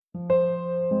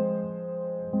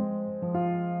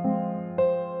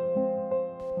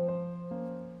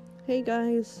Hey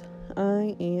guys,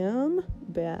 I am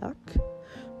back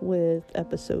with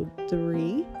episode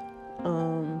 3.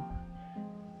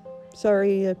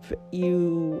 Sorry if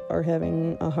you are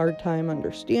having a hard time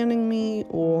understanding me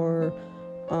or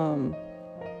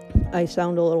I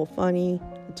sound a little funny.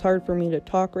 It's hard for me to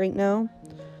talk right now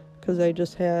because I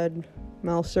just had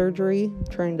mouth surgery,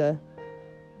 trying to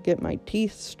get my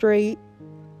teeth straight.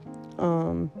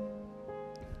 But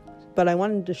I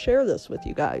wanted to share this with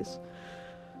you guys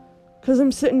because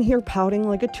I'm sitting here pouting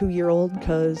like a 2-year-old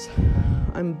because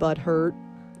I'm butthurt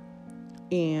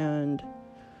and,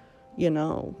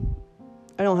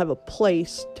 I don't have a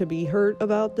place to be hurt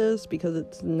about this because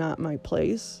it's not my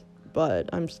place, but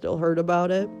I'm still hurt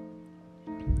about it.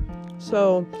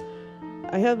 So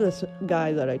I have this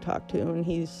guy that I talk to and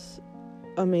he's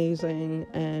amazing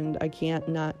and I can't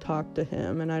not talk to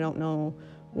him, and I don't know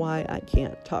why I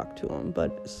can't talk to him,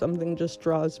 but something just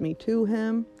draws me to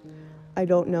him. I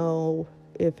don't know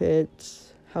if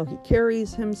it's how he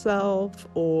carries himself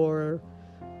or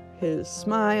his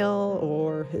smile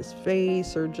or his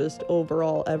face or just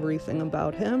overall everything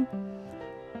about him.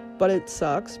 But it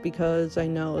sucks because I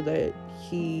know that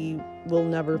he will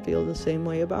never feel the same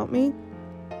way about me.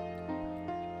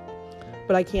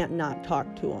 But I can't not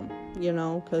talk to him,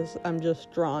 because I'm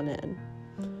just drawn in.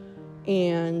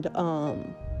 And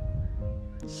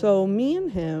so me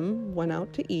and him went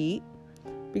out to eat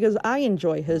because I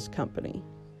enjoy his company.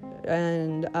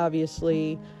 And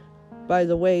obviously, by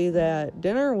the way that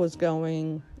dinner was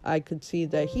going, I could see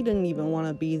that he didn't even want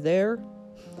to be there.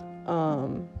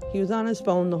 He was on his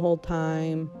phone the whole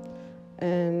time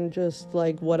and just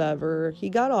like whatever. He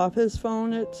got off his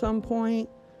phone at some point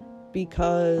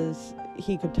because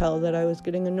he could tell that I was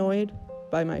getting annoyed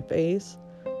by my face.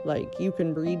 Like, you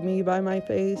can read me by my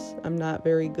face. I'm not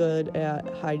very good at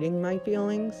hiding my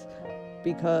feelings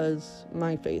because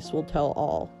my face will tell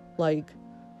all. Like,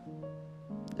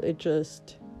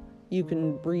 you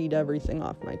can read everything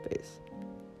off my face.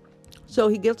 So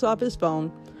he gets off his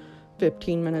phone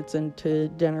 15 minutes into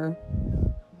dinner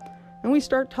and we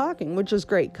start talking, which is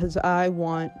great because I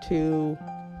want to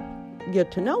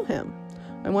get to know him.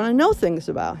 I want to know things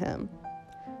about him.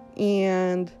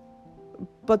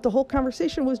 But the whole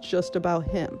conversation was just about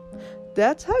him.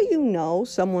 That's how you know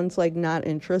someone's like not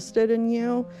interested in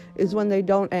you, is when they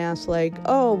don't ask like,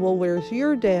 oh, well, where's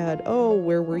your dad? Oh,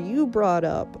 where were you brought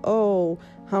up? Oh,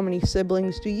 how many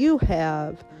siblings do you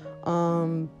have?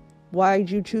 Why'd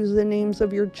you choose the names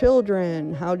of your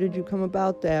children? How did you come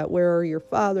about that? Where are your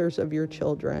fathers of your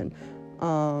children?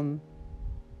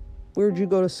 Where'd you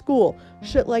go to school?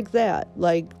 Shit like that.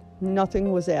 Like,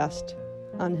 nothing was asked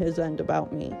on his end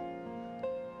about me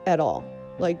at all.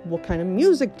 Like, what kind of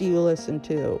music do you listen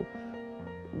to?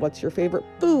 What's your favorite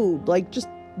food? Like, just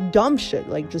dumb shit.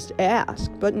 Like, just ask.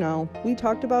 But no, we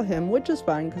talked about him, which is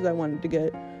fine because I wanted to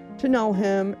get to know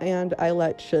him, and I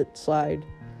let shit slide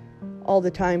all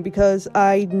the time because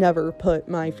I never put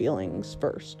my feelings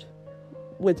first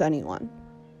with anyone.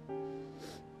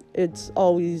 It's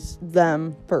always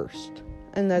them first.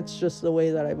 And that's just the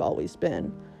way that I've always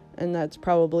been. And that's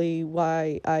probably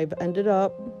why I've ended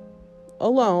up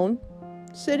alone,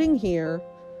 sitting here,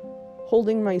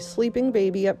 holding my sleeping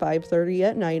baby at 5:30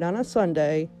 at night on a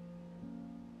Sunday,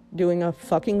 doing a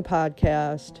fucking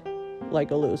podcast like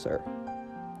a loser.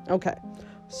 Okay,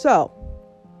 so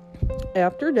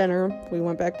after dinner, we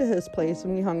went back to his place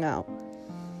and we hung out.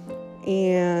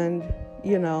 And,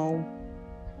 we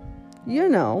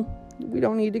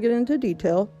don't need to get into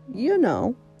detail,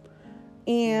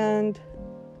 and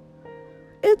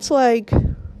it's like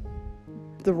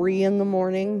 3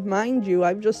 a.m. Mind you,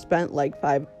 I've just spent like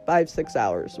 5-6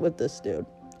 hours with this dude.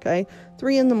 Okay.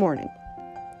 3 a.m.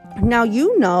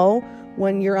 Now,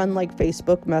 when you're on like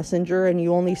Facebook Messenger and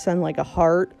you only send like a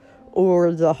heart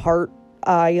or the heart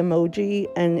eye emoji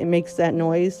and it makes that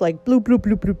noise like bloop, bloop,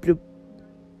 bloop, bloop, bloop.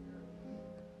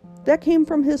 That came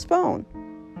from his phone.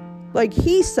 Like,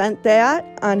 he sent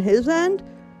that on his end,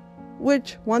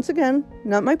 which once again,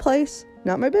 not my place,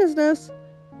 not my business,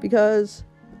 because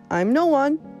I'm no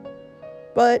one,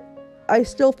 but I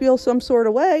still feel some sort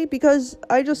of way because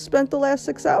I just spent the last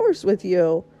 6 hours with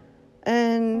you,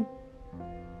 and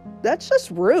that's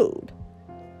just rude.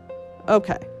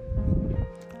 Okay.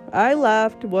 I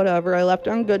left, whatever. I left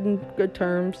on good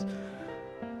terms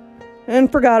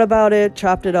and forgot about it,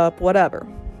 chopped it up, whatever.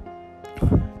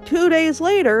 2 days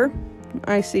later,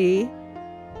 I see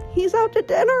he's out to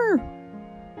dinner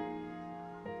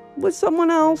with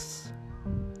someone else.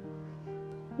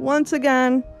 Once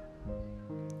again,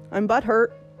 I'm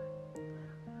butthurt,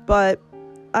 but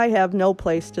I have no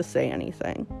place to say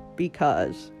anything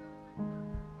because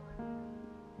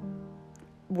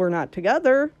we're not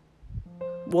together.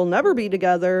 We'll never be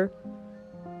together.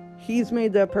 He's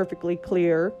made that perfectly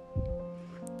clear.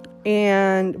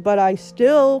 But I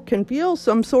still can feel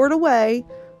some sort of way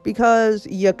because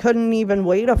you couldn't even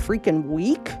wait a freaking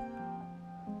week.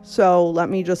 So let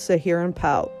me just sit here and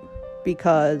pout,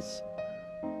 because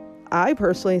I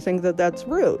personally think that that's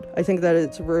rude. I think that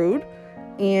it's rude,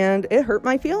 and it hurt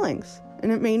my feelings,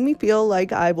 and it made me feel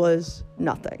like I was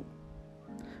nothing.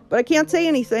 But I can't say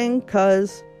anything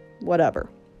because whatever.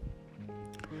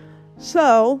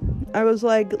 So I was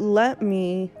like, let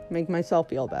me make myself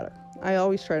feel better. I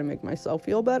always try to make myself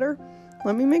feel better.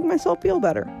 Let me make myself feel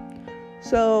better.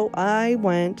 So I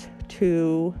went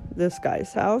to this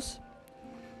guy's house,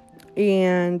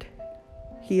 and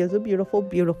he is a beautiful,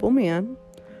 beautiful man.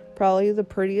 Probably the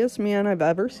prettiest man I've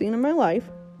ever seen in my life.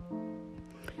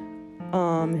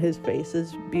 His face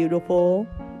is beautiful.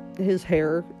 His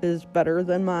hair is better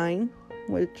than mine,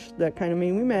 which that kind of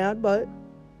made me mad, but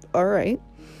all right.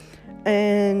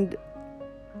 And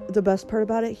the best part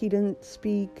about it, he didn't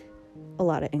speak a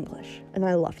lot of English, and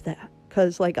I loved that,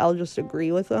 because like I'll just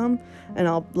agree with him, and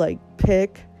I'll like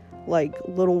pick like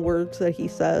little words that he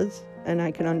says, and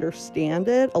I can understand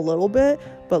it a little bit,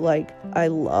 but like I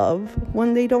love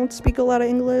when they don't speak a lot of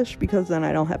English, because then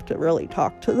I don't have to really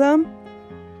talk to them.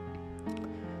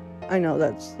 I know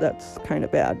that's kind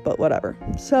of bad, but whatever.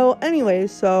 So anyway,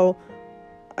 so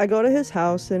I go to his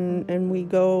house, and we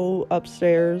go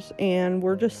upstairs, and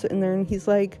we're just sitting there, and he's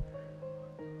like,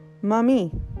 Mommy,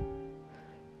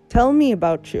 tell me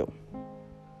about you.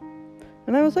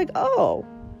 And I was like, oh,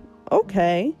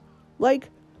 okay. Like,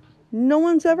 no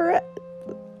one's ever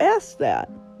asked that.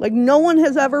 Like, no one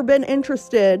has ever been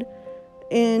interested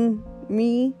in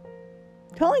me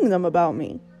telling them about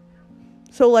me.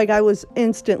 So, like, I was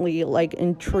instantly, like,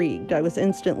 intrigued. I was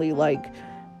instantly, like,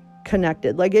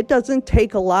 connected. Like, it doesn't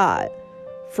take a lot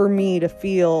for me to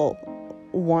feel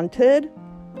wanted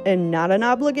and not an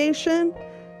obligation.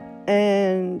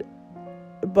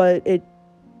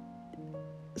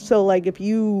 So, like, if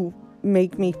you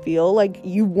make me feel like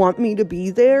you want me to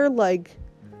be there, like,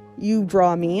 you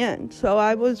draw me in.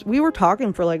 So we were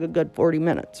talking for, like, a good 40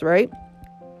 minutes, right?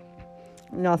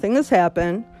 Nothing has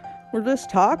happened. We're just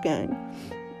talking.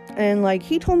 And, like,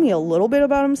 he told me a little bit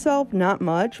about himself, not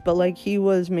much, but, like, he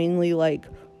was mainly, like,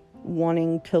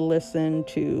 wanting to listen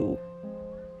to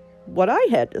what I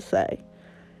had to say.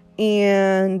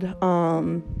 And,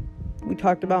 we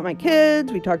talked about my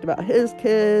kids, we talked about his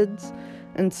kids,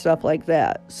 and stuff like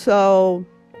that. So,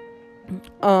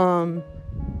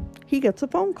 he gets a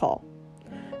phone call.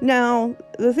 Now,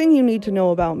 the thing you need to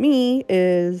know about me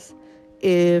is,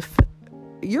 if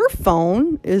your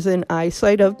phone is in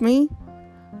eyesight of me,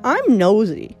 I'm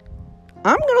nosy.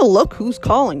 I'm gonna look who's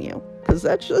calling you, because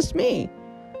that's just me.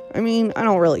 I mean, I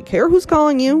don't really care who's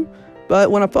calling you, but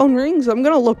when a phone rings, I'm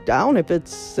gonna look down if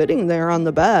it's sitting there on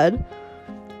the bed.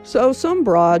 So some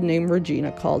broad named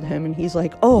Regina called him, and he's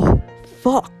like, oh,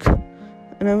 fuck.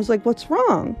 And I was like, what's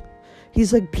wrong?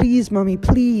 He's like, please, Mommy,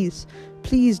 please,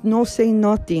 no say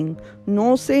nothing.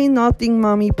 No say nothing,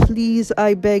 Mommy, please,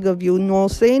 I beg of you. No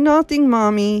say nothing,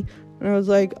 Mommy. And I was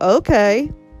like,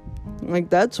 okay. Like,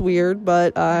 that's weird,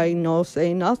 but I no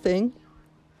say nothing.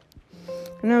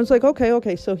 And I was like,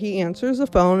 okay. So he answers the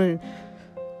phone, and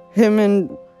him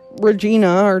and Regina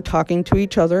are talking to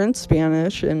each other in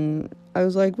Spanish, and I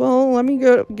was like, well, let me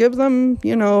give them,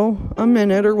 a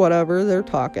minute or whatever. They're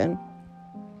talking.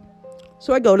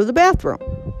 So I go to the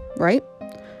bathroom, right?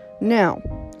 Now,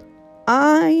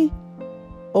 I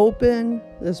open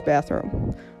this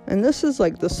bathroom, and this is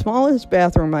like the smallest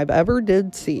bathroom I've ever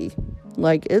did see.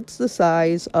 Like, it's the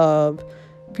size of,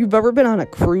 if you've ever been on a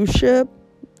cruise ship,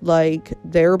 like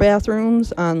their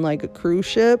bathrooms on like a cruise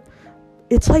ship,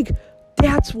 it's like,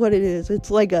 that's what it is.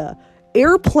 It's like a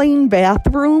airplane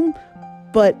bathroom,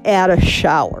 but at a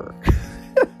shower.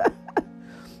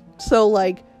 So,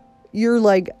 like, you're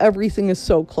like, everything is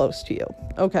so close to you.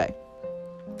 Okay.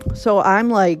 So I'm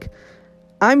like,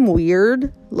 I'm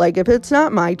weird. Like, if it's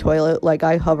not my toilet, like,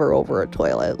 I hover over a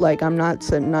toilet. Like, I'm not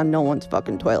sitting on no one's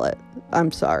fucking toilet.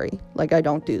 I'm sorry. Like, I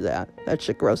don't do that. That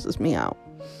shit grosses me out.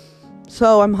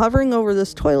 So I'm hovering over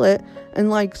this toilet, and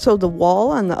like, so the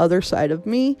wall on the other side of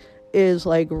me is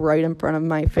like right in front of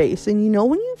my face. And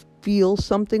when you feel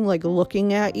something like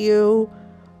looking at you,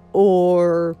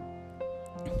 or,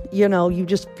 you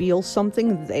just feel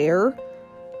something there?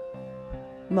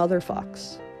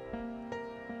 Motherfucks.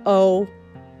 Oh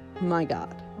my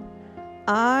God.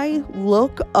 I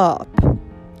look up,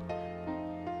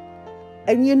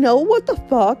 and you know what the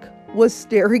fuck was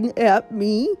staring at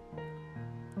me?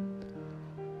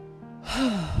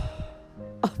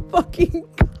 A fucking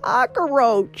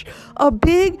cockroach. A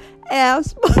big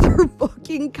ass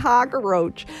motherfucking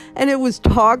cockroach. And it was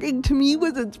talking to me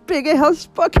with its big ass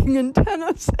fucking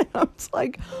antennas. And I was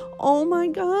like, oh my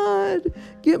God,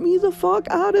 get me the fuck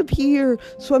out of here.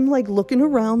 So I'm like looking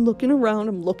around.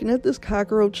 I'm looking at this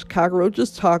cockroach. Cockroach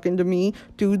is talking to me.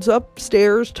 Dude's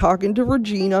upstairs talking to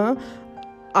Regina.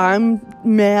 I'm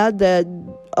mad that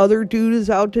other dude is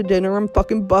out to dinner. I'm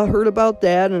fucking butthurt about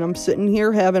that. And I'm sitting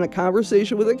here having a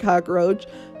conversation with a cockroach.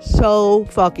 So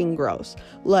fucking gross.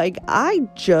 Like, I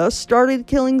just started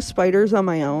killing spiders on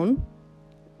my own.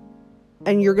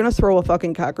 And you're gonna throw a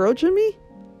fucking cockroach at me?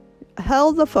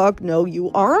 Hell the fuck no,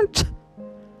 you aren't.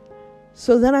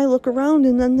 So then I look around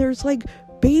and then there's like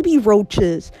baby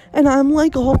roaches. And I'm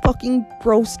like all fucking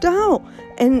grossed out.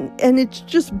 And it's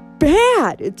just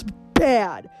bad. It's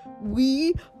bad.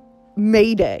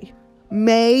 Mayday,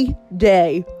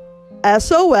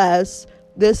 SOS,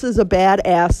 this is a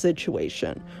badass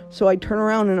situation. So I turn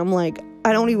around and I'm like,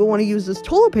 I don't even want to use this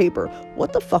toilet paper.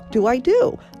 What the fuck do? I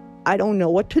don't know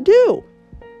what to do.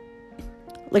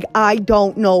 Like, I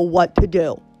don't know what to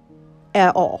do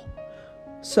at all.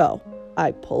 So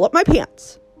I pull up my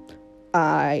pants.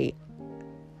 I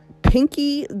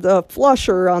pinky the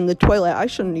flusher on the toilet. I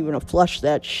shouldn't even have flushed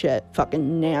that shit.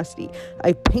 Fucking nasty.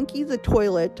 I pinky the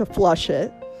toilet to flush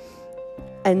it.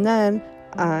 And then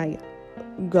I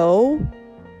go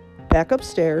back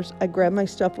upstairs. I grab my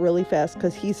stuff really fast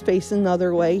because he's facing the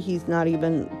other way. He's not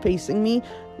even facing me.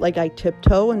 Like, I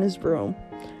tiptoe in his room.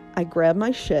 I grab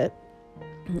my shit.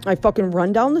 I fucking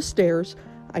run down the stairs.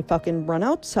 I fucking run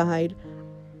outside.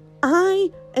 I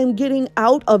am getting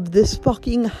out of this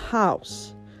fucking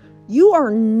house. You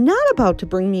are not about to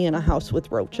bring me in a house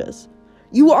with roaches.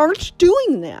 You aren't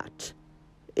doing that.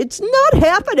 It's not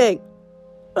happening.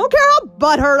 I don't care how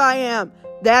butthurt I am.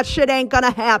 That shit ain't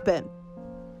gonna happen.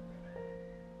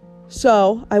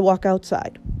 So I walk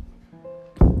outside.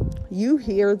 You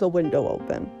hear the window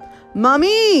open.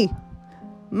 Mommy,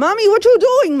 what you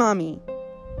doing, Mommy?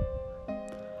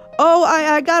 Oh,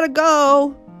 I gotta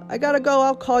go.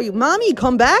 I'll call you. Mommy,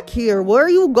 come back here. Where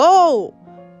you go?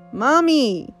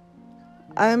 Mommy.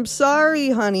 I'm sorry,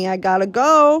 honey. I gotta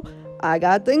go. I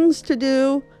got things to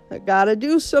do. I gotta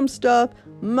do some stuff.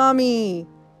 Mommy,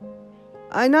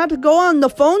 I not to go on the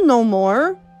phone no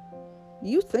more.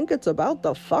 You think it's about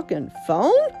the fucking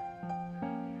phone?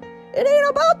 It ain't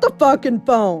about the fucking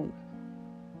phone.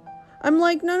 I'm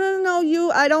like,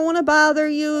 no, I don't want to bother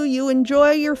you. You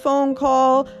enjoy your phone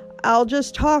call. I'll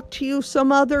just talk to you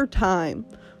some other time.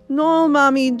 No,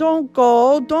 Mommy, don't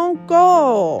go.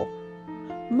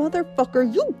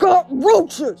 Motherfucker, you got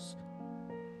roaches.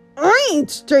 I ain't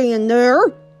staying there.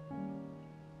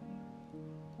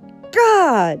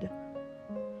 God.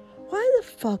 Why the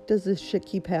fuck does this shit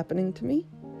keep happening to me?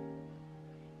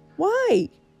 Why?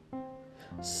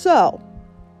 So,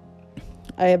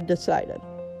 I have decided.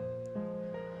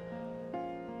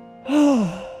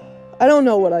 I don't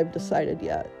know what I've decided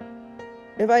yet.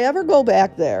 If I ever go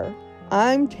back there,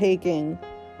 I'm taking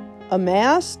a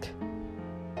mask,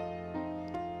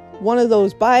 one of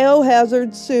those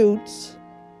biohazard suits,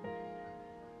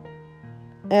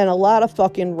 and a lot of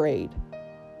fucking Raid.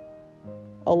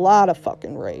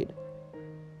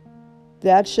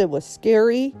 That shit was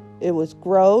scary. It was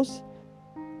gross.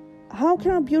 How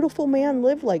can a beautiful man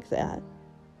live like that?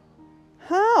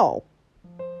 How?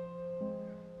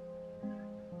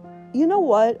 You know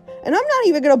what? And I'm not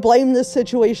even going to blame this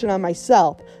situation on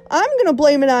myself. I'm going to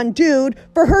blame it on dude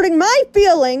for hurting my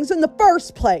feelings in the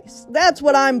first place. That's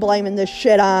what I'm blaming this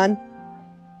shit on.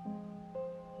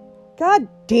 God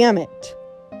damn it.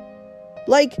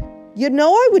 Like, you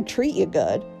know I would treat you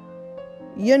good.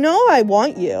 You know I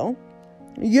want you.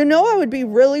 You know I would be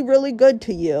really, really good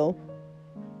to you.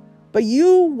 But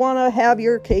you want to have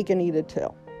your cake and eat it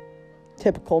too.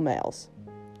 Typical males.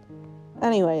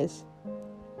 Anyways.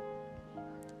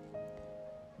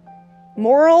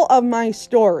 Moral of my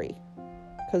story,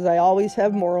 because I always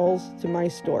have morals to my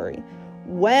story.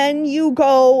 When you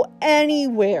go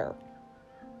anywhere,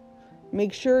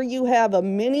 make sure you have a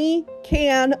mini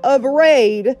can of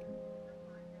Raid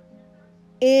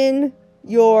in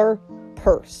your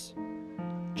purse.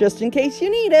 Just in case you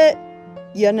need it.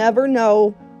 You never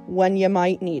know when you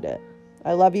might need it.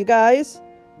 I love you guys.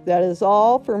 That is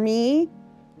all for me,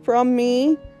 from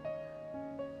me.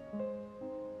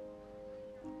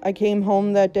 I came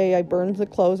home that day, I burned the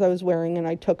clothes I was wearing, and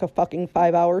I took a fucking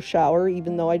 5-hour shower.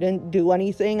 Even though I didn't do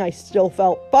anything, I still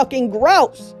felt fucking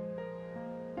gross.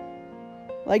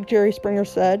 Like Jerry Springer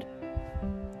said,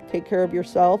 take care of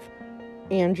yourself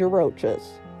and your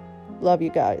roaches. Love you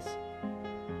guys.